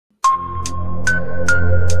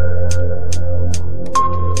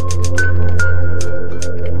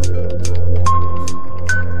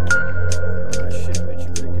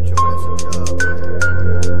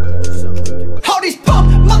All these punk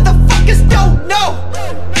motherfuckers don't know.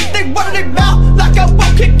 They run their mouth like I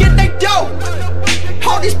won't kick in they dough.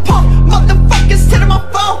 All these punk motherfuckers hitting my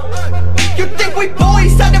phone. You think we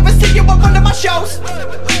boys? I never see you at one of my shows.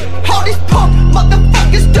 All these punk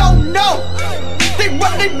motherfuckers don't know. They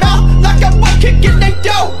run their mouth like I won't kick in they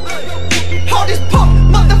dough. All these punk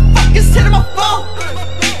motherfuckers hitting my phone.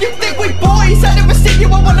 You think we boys? I never see you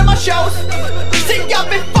at one of my shows. See, I've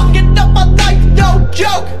been